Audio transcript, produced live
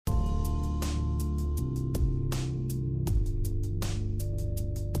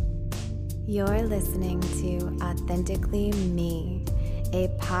You're listening to Authentically Me, a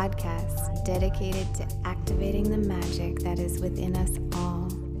podcast dedicated to activating the magic that is within us all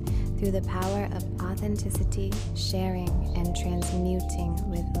through the power of authenticity, sharing, and transmuting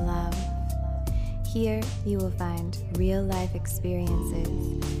with love. Here, you will find real-life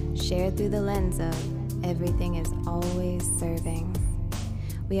experiences shared through the lens of everything is always serving.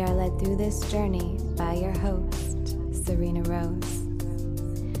 We are led through this journey by your host, Serena Rose.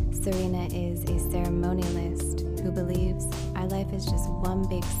 Serena is a ceremonialist who believes our life is just one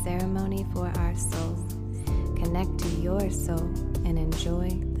big ceremony for our soul. Connect to your soul and enjoy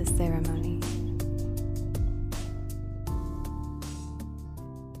the ceremony.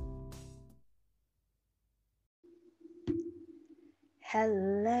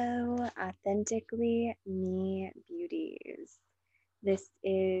 Hello, Authentically Me beauties. This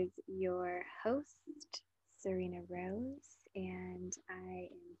is your host, Serena Rose, and I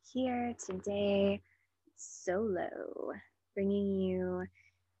am here today solo, bringing you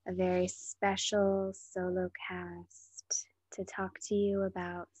a very special solo cast to talk to you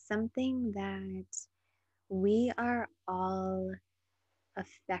about something that we are all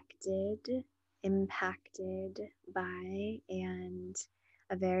affected, impacted by, and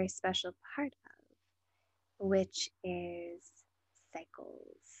a very special part of, which is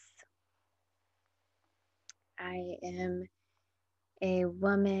cycles. I am a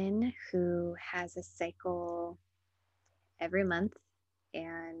woman who has a cycle every month,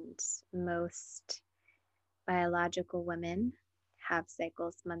 and most biological women have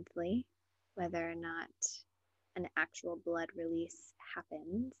cycles monthly, whether or not an actual blood release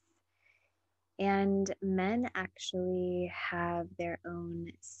happens. And men actually have their own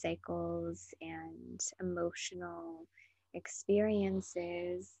cycles and emotional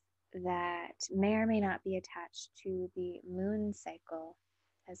experiences that may or may not be attached to the moon cycle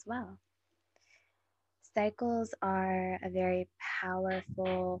as well. Cycles are a very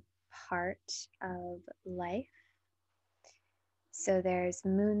powerful part of life. So there's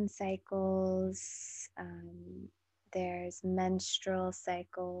moon cycles, there's menstrual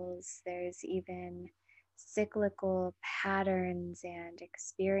cycles, there's even cyclical patterns and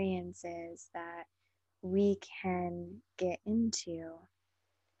experiences that we can get into.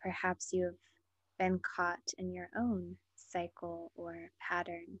 Perhaps you've been caught in your own cycle or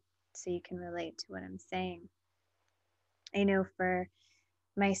pattern, so you can relate to what I'm saying. I know for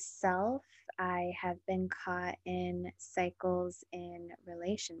myself, I have been caught in cycles in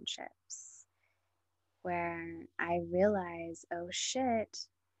relationships where I realize, oh shit,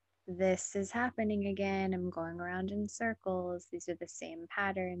 this is happening again. I'm going around in circles. These are the same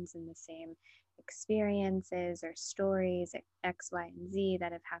patterns and the same experiences or stories, X, Y, and Z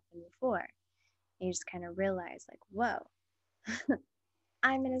that have happened before. And you just kind of realize, like, whoa,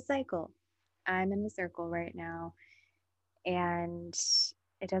 I'm in a cycle. I'm in a circle right now. And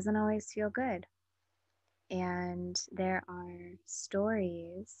it doesn't always feel good. And there are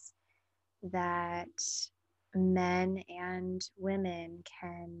stories that men and women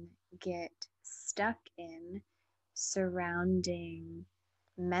can get stuck in surrounding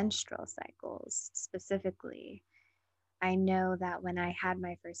menstrual cycles specifically. I know that when I had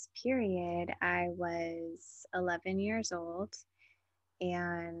my first period, I was 11 years old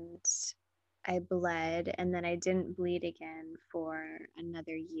and I bled, and then I didn't bleed again for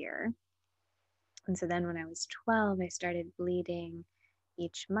another year. And so then when I was 12, I started bleeding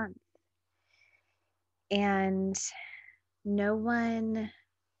each month. And no one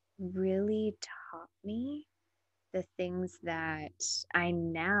really taught me the things that I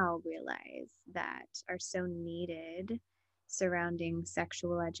now realize that are so needed surrounding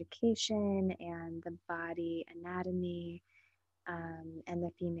sexual education and the body anatomy and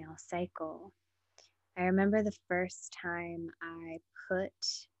the female cycle. I remember the first time I put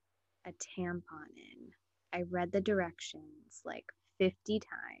a tampon in. I read the directions like 50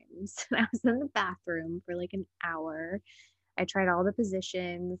 times. I was in the bathroom for like an hour. I tried all the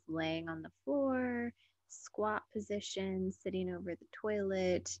positions, laying on the floor, squat position, sitting over the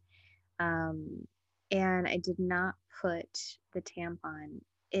toilet. And I did not put the tampon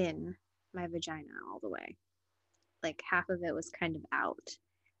in my vagina all the way. Like half of it was kind of out.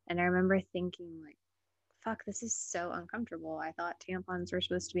 And I remember thinking, like, fuck, this is so uncomfortable. I thought tampons were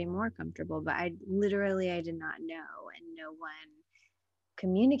supposed to be more comfortable, but I did not know, and no one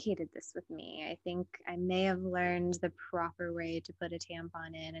communicated this with me. I think I may have learned the proper way to put a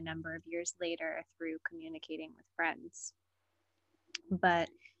tampon in a number of years later through communicating with friends. But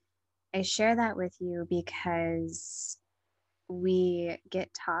I share that with you because we get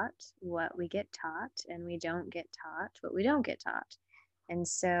taught what we get taught, and we don't get taught what we don't get taught. And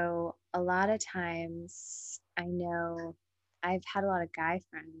so a lot of times I know I've had a lot of guy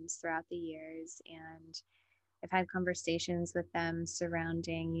friends throughout the years, and I've had conversations with them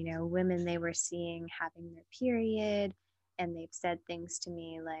surrounding, women they were seeing having their period. And they've said things to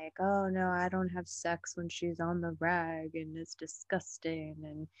me like, oh, no, I don't have sex when she's on the rag and it's disgusting.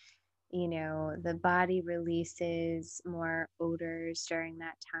 And, the body releases more odors during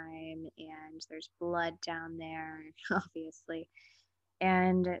that time, and there's blood down there, obviously.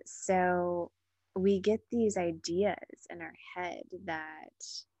 And so we get these ideas in our head that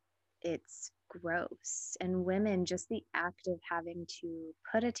it's gross. And women, just the act of having to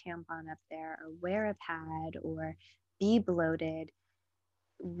put a tampon up there or wear a pad or be bloated,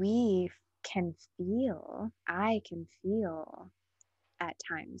 I can feel at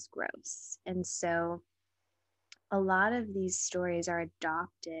times gross. And so a lot of these stories are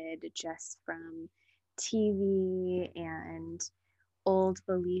adopted just from TV and old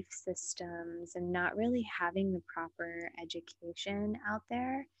belief systems, and not really having the proper education out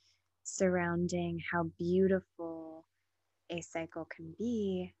there surrounding how beautiful a cycle can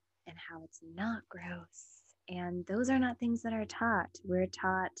be and how it's not gross. And those are not things that are taught. We're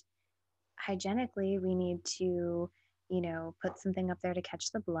taught hygienically, we need to, put something up there to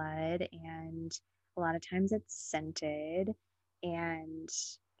catch the blood. And a lot of times it's scented. And,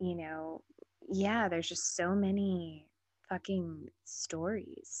 you know, yeah, there's just so many fucking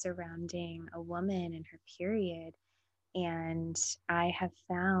stories surrounding a woman and her period. And I have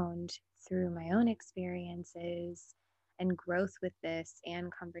found through my own experiences and growth with this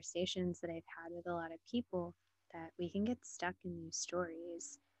and conversations that I've had with a lot of people that we can get stuck in these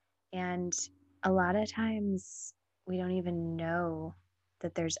stories. And a lot of times we don't even know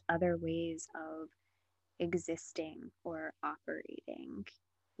that there's other ways of existing or operating,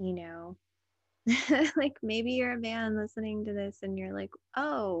 you know? Like maybe you're a man listening to this and you're like,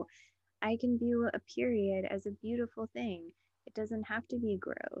 oh, I can view a period as a beautiful thing. It doesn't have to be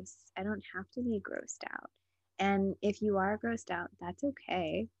gross. I don't have to be grossed out. And if you are grossed out, that's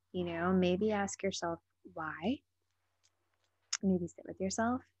okay. Maybe ask yourself why. Maybe sit with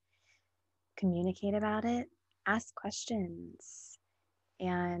yourself, communicate about it, ask questions.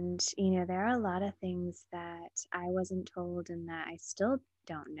 And, there are a lot of things that I wasn't told and that I still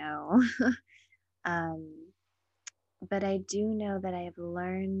don't know. um, but I do know that I have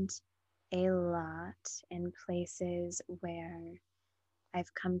learned a lot in places where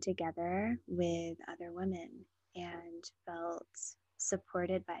I've come together with other women and felt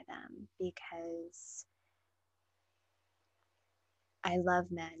supported by them, because I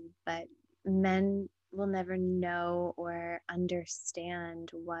love men, but men will never know or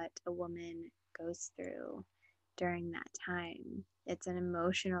understand what a woman goes through during that time. It's an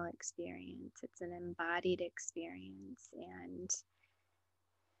emotional experience, it's an embodied experience. And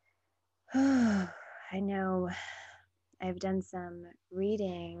I know I've done some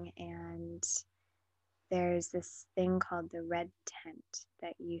reading, and there's this thing called the red tent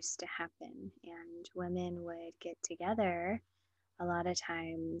that used to happen, and women would get together a lot of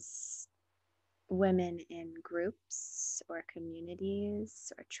times, women in groups or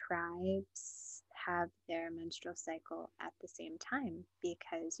communities or tribes have their menstrual cycle at the same time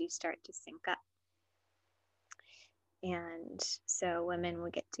because you start to sync up. And so women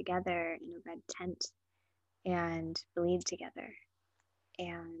would get together in a red tent and bleed together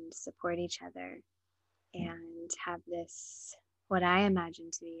and support each other and have this, what I imagine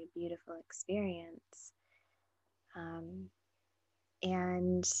to be a beautiful experience.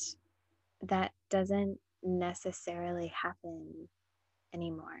 And that doesn't necessarily happen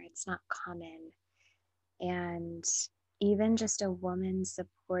anymore. It's not common. And even just a woman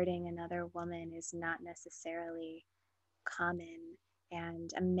supporting another woman is not necessarily common.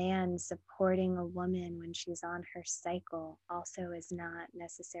 And a man supporting a woman when she's on her cycle also is not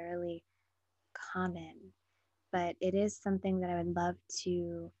necessarily common. But it is something that I would love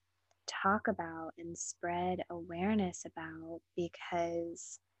to talk about and spread awareness about,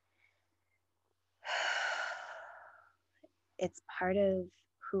 because it's part of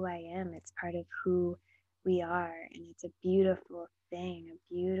who I am. It's part of who we are. And it's a beautiful thing,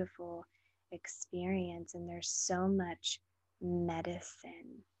 a beautiful experience. And there's so much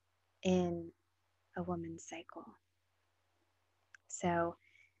medicine in a woman's cycle. So,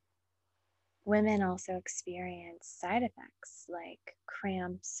 women also experience side effects like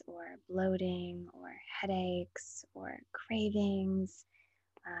cramps or bloating or headaches or cravings,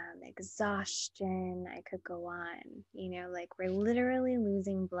 exhaustion. I could go on. Like we're literally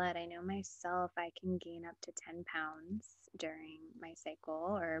losing blood. I know myself, I can gain up to 10 pounds during my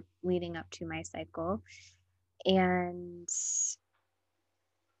cycle or leading up to my cycle. And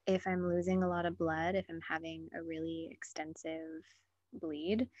if I'm losing a lot of blood, if I'm having a really extensive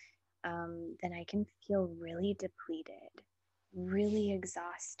bleed, then I can feel really depleted, really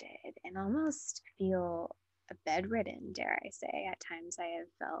exhausted, and almost feel bedridden, dare I say. At times I have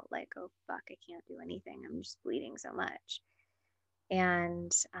felt like, oh, fuck, I can't do anything. I'm just bleeding so much.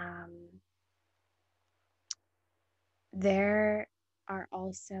 And there are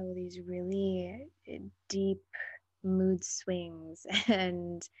also these really deep mood swings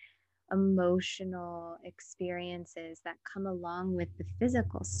and emotional experiences that come along with the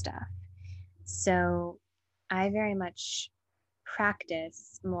physical stuff. So I very much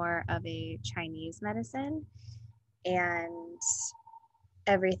practice more of a Chinese medicine, and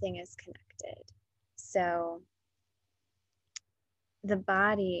everything is connected. So the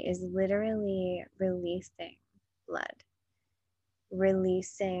body is literally releasing blood,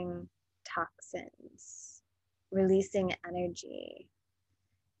 releasing toxins, releasing energy,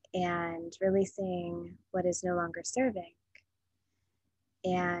 and releasing what is no longer serving.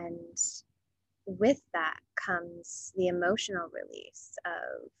 And with that comes the emotional release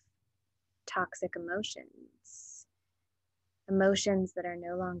of toxic emotions, emotions that are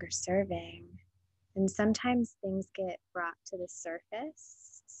no longer serving. And sometimes things get brought to the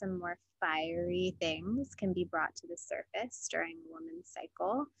surface. Some more fiery things can be brought to the surface during a woman's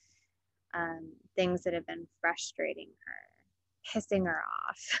cycle. Things that have been frustrating her, pissing her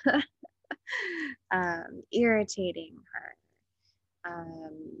off, irritating her.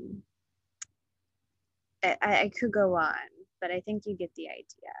 I could go on, but I think you get the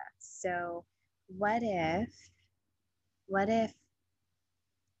idea. So, what if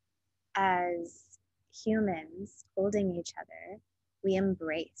as humans holding each other, we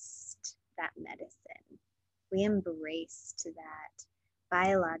embraced that medicine? We embraced that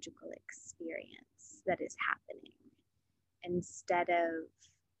biological experience that is happening instead of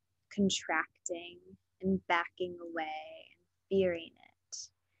contracting and backing away and fearing it.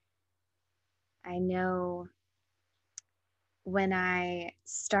 I know when I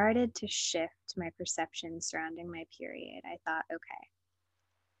started to shift my perception surrounding my period, I thought, okay,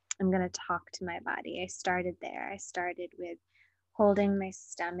 I'm going to talk to my body. I started there. I started with holding my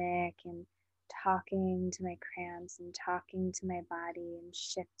stomach and talking to my cramps and talking to my body and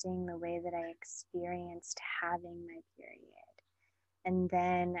shifting the way that I experienced having my period. And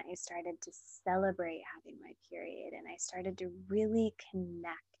then I started to celebrate having my period, and I started to really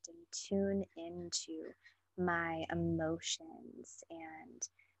connect and tune into my emotions and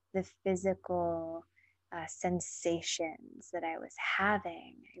the physical sensations that I was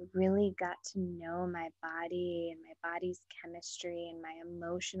having. I really got to know my body and my body's chemistry and my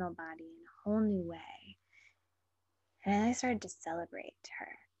emotional body in a whole new way. And I started to celebrate her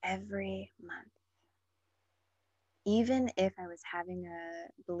every month. Even if I was having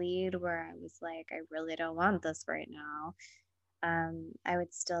a bleed where I was like, I really don't want this right now, I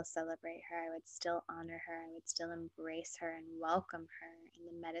would still celebrate her. I would still honor her. I would still embrace her and welcome her in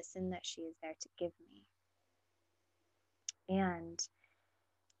the medicine that she is there to give me. And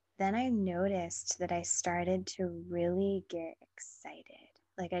then I noticed that I started to really get excited.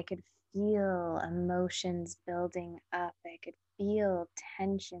 Like I could feel emotions building up, I could feel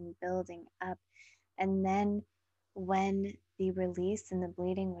tension building up. And then when the release and the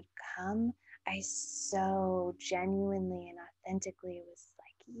bleeding would come, I so genuinely and authentically was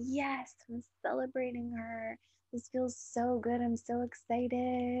like, yes, I'm celebrating her. This feels so good. I'm so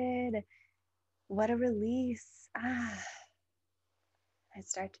excited. What a release. I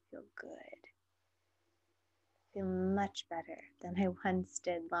start to feel good. Feel much better than I once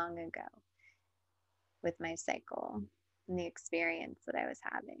did long ago with my cycle and the experience that I was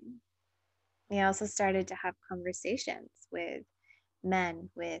having. I also started to have conversations with men,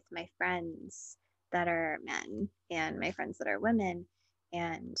 with my friends that are men and my friends that are women,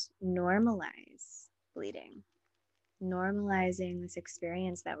 and normalize bleeding, normalizing this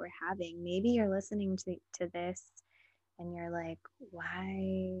experience that we're having. Maybe you're listening to this and you're like,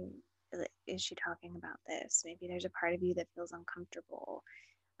 why is she talking about this? Maybe there's a part of you that feels uncomfortable.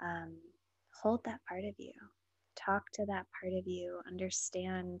 Um, Hold that part of you. Talk to that part of you.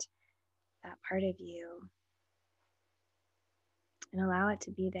 Understand that part of you and allow it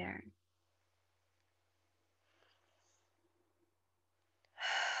to be there.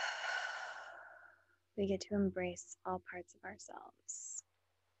 We get to embrace all parts of ourselves.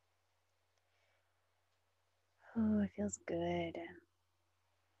 Oh, it feels good.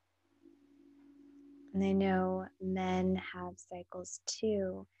 And I know men have cycles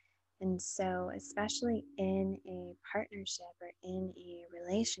too. And so, especially in a partnership or in a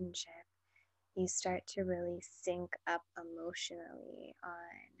relationship, you start to really sync up emotionally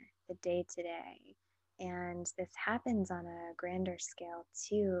on the day to day. And this happens on a grander scale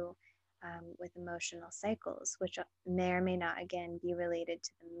too, with emotional cycles, which may or may not, again, be related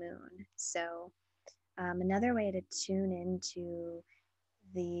to the moon. So, another way to tune into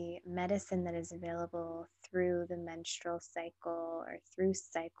the medicine that is available through the menstrual cycle or through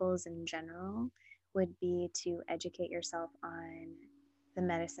cycles in general would be to educate yourself on the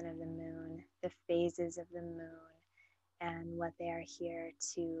medicine of the moon, the phases of the moon, and what they are here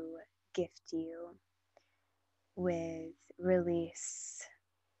to gift you with release,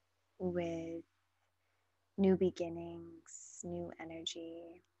 with new beginnings, new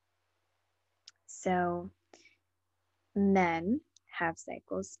energy. So, men have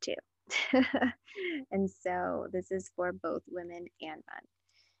cycles too. And so this is for both women and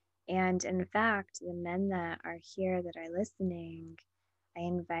men. And in fact, the men that are here that are listening, I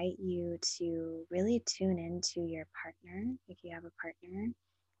invite you to really tune into your partner, if you have a partner,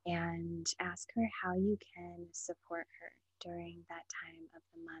 and ask her how you can support her during that time of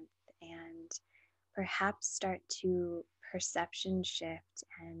the month, and perhaps start to perception shift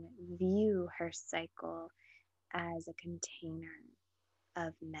and view her cycle as a container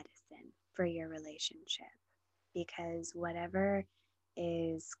of medicine for your relationship. Because whatever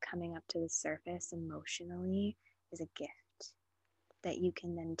is coming up to the surface emotionally is a gift that you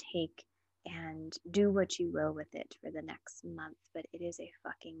can then take and do what you will with it for the next month. But it is a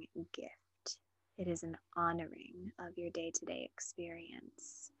fucking gift. It is an honoring of your day to day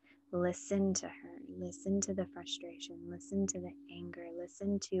experience. Listen to her, listen to the frustration, listen to the anger,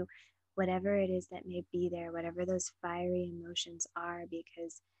 listen to whatever it is that may be there, whatever those fiery emotions are,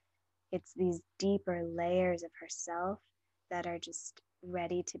 because it's these deeper layers of herself that are just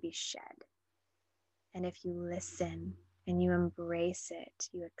ready to be shed. And if you listen and you embrace it,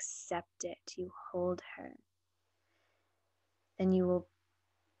 you accept it, you hold her, then you will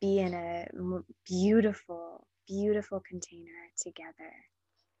be in a beautiful, beautiful container together.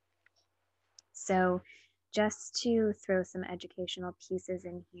 So, just to throw some educational pieces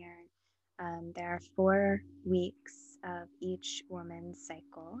in here, there are 4 weeks of each woman's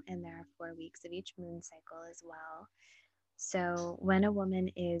cycle, and there are 4 weeks of each moon cycle as well. So, when a woman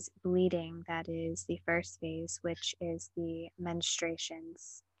is bleeding, that is the first phase, which is the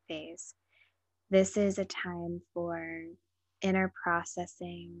menstruations phase. This is a time for inner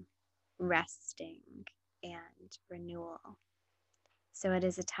processing, resting, and renewal. So, it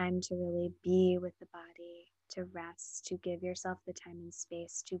is a time to really be with the body, to rest, to give yourself the time and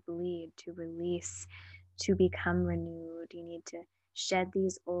space to bleed, to release, to become renewed. You need to shed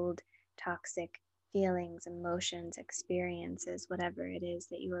these old toxic feelings, emotions, experiences, whatever it is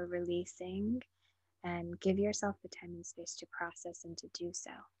that you are releasing, and give yourself the time and space to process and to do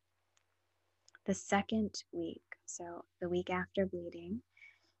so. The second week, so the week after bleeding,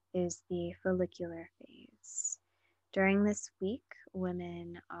 is the follicular phase. During this week,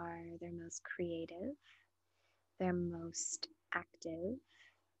 women are their most creative, their most active,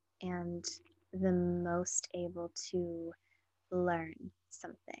 and the most able to learn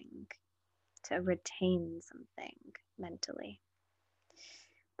something, to retain something mentally.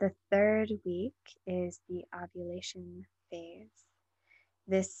 The third week is the ovulation phase.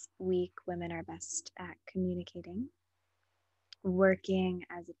 This week, women are best at communicating, working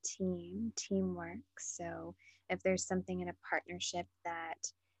as a team, teamwork. So if there's something in a partnership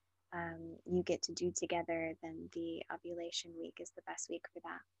that you get to do together, then the ovulation week is the best week for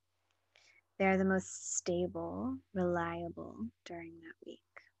that. They're the most stable, reliable during that week,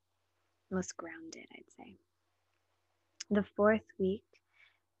 most grounded, I'd say. The fourth week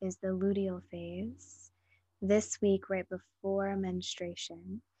is the luteal phase. This week, right before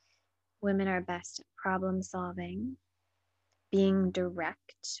menstruation, women are best at problem solving, being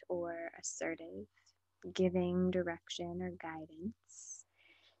direct or assertive, giving direction or guidance,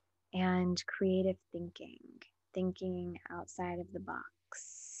 and creative thinking, thinking outside of the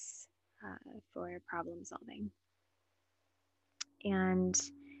box for problem solving. And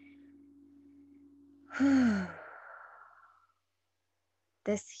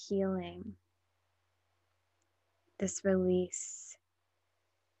this healing, this release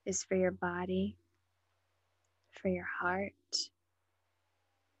is for your body, for your heart,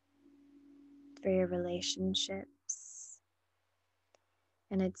 for your relationships,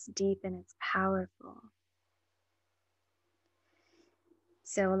 and it's deep and it's powerful.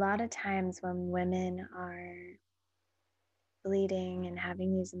 So a lot of times when women are bleeding and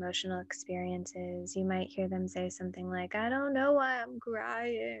having these emotional experiences, you might hear them say something like, I don't know why I'm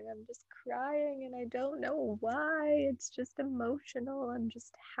crying. I'm just crying and I don't know why. It's just emotional. I'm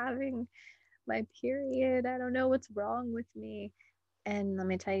just having my period. I don't know what's wrong with me. And let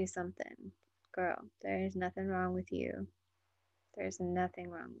me tell you something, girl, there's nothing wrong with you. There's nothing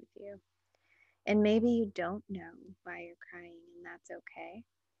wrong with you. And maybe you don't know why you're crying, and that's okay.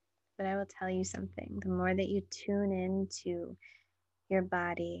 But I will tell you something. The more that you tune into your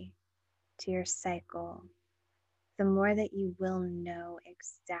body, to your cycle, the more that you will know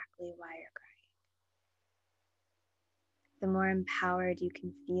exactly why you're crying. The more empowered you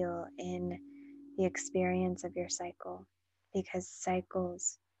can feel in the experience of your cycle, because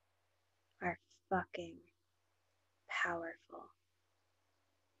cycles are fucking powerful.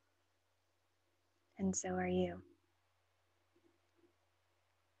 And so are you.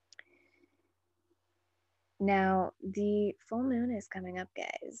 Now, the full moon is coming up,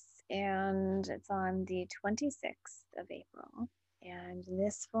 guys, and it's on the 26th of April. And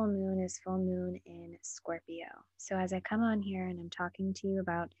this full moon is full moon in Scorpio. So as I come on here and I'm talking to you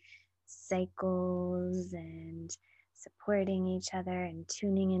about cycles and supporting each other and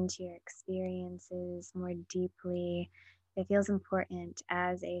tuning into your experiences more deeply, it feels important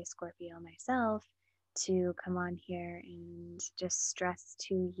as a Scorpio myself to come on here and just stress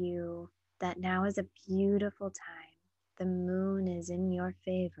to you that now is a beautiful time. The moon is in your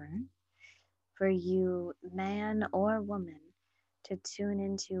favor for you, man or woman, to tune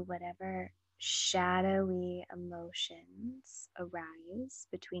into whatever shadowy emotions arise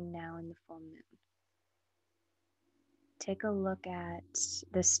between now and the full moon. Take a look at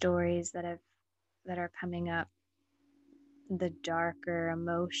the stories that are coming up, the darker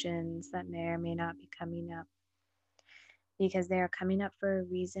emotions that may or may not be coming up, because they are coming up for a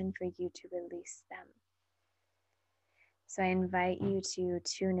reason for you to release them. So I invite you to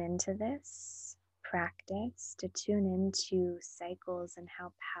tune into this practice, to tune into cycles and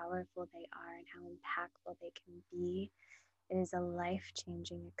how powerful they are and how impactful they can be. It is a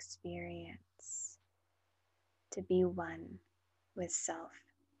life-changing experience to be one with self,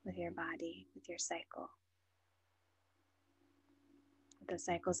 with your body, with your cycle, with the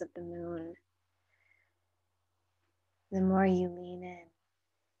cycles of the moon. The more you lean in,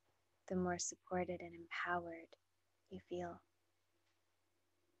 the more supported and empowered you feel.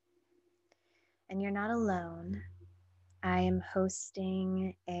 And you're not alone. I am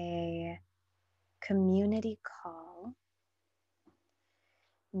hosting a community call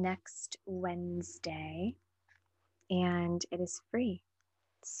next Wednesday, and it is free.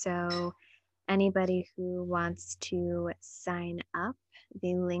 So anybody who wants to sign up,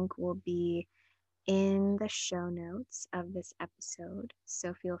 the link will be in the show notes of this episode.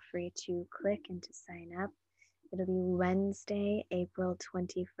 So feel free to click and to sign up. It'll be Wednesday, April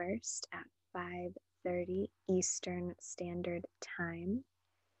 21st at 5:30 Eastern Standard Time.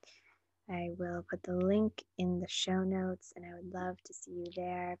 I will put the link in the show notes, and I would love to see you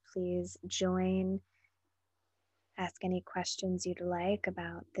there. Please join. Ask any questions you'd like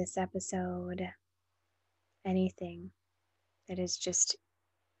about this episode, anything. It is just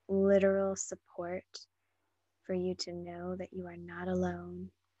literal support for you to know that you are not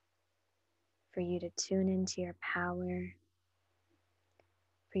alone, for you to tune into your power,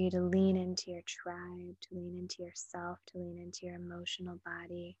 for you to lean into your tribe, to lean into yourself, to lean into your emotional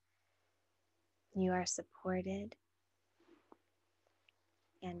body. You are supported,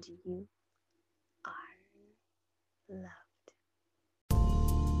 and you are loved.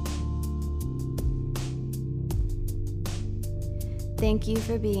 Thank you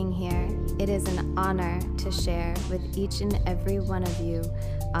for being here. It is an honor to share with each and every one of you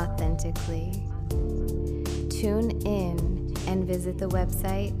authentically. Tune in and visit the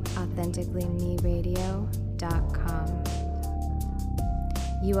website authenticallymeradio.com.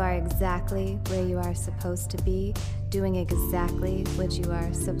 You are exactly where you are supposed to be, doing exactly what you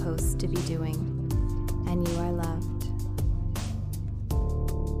are supposed to be doing, and you are loved.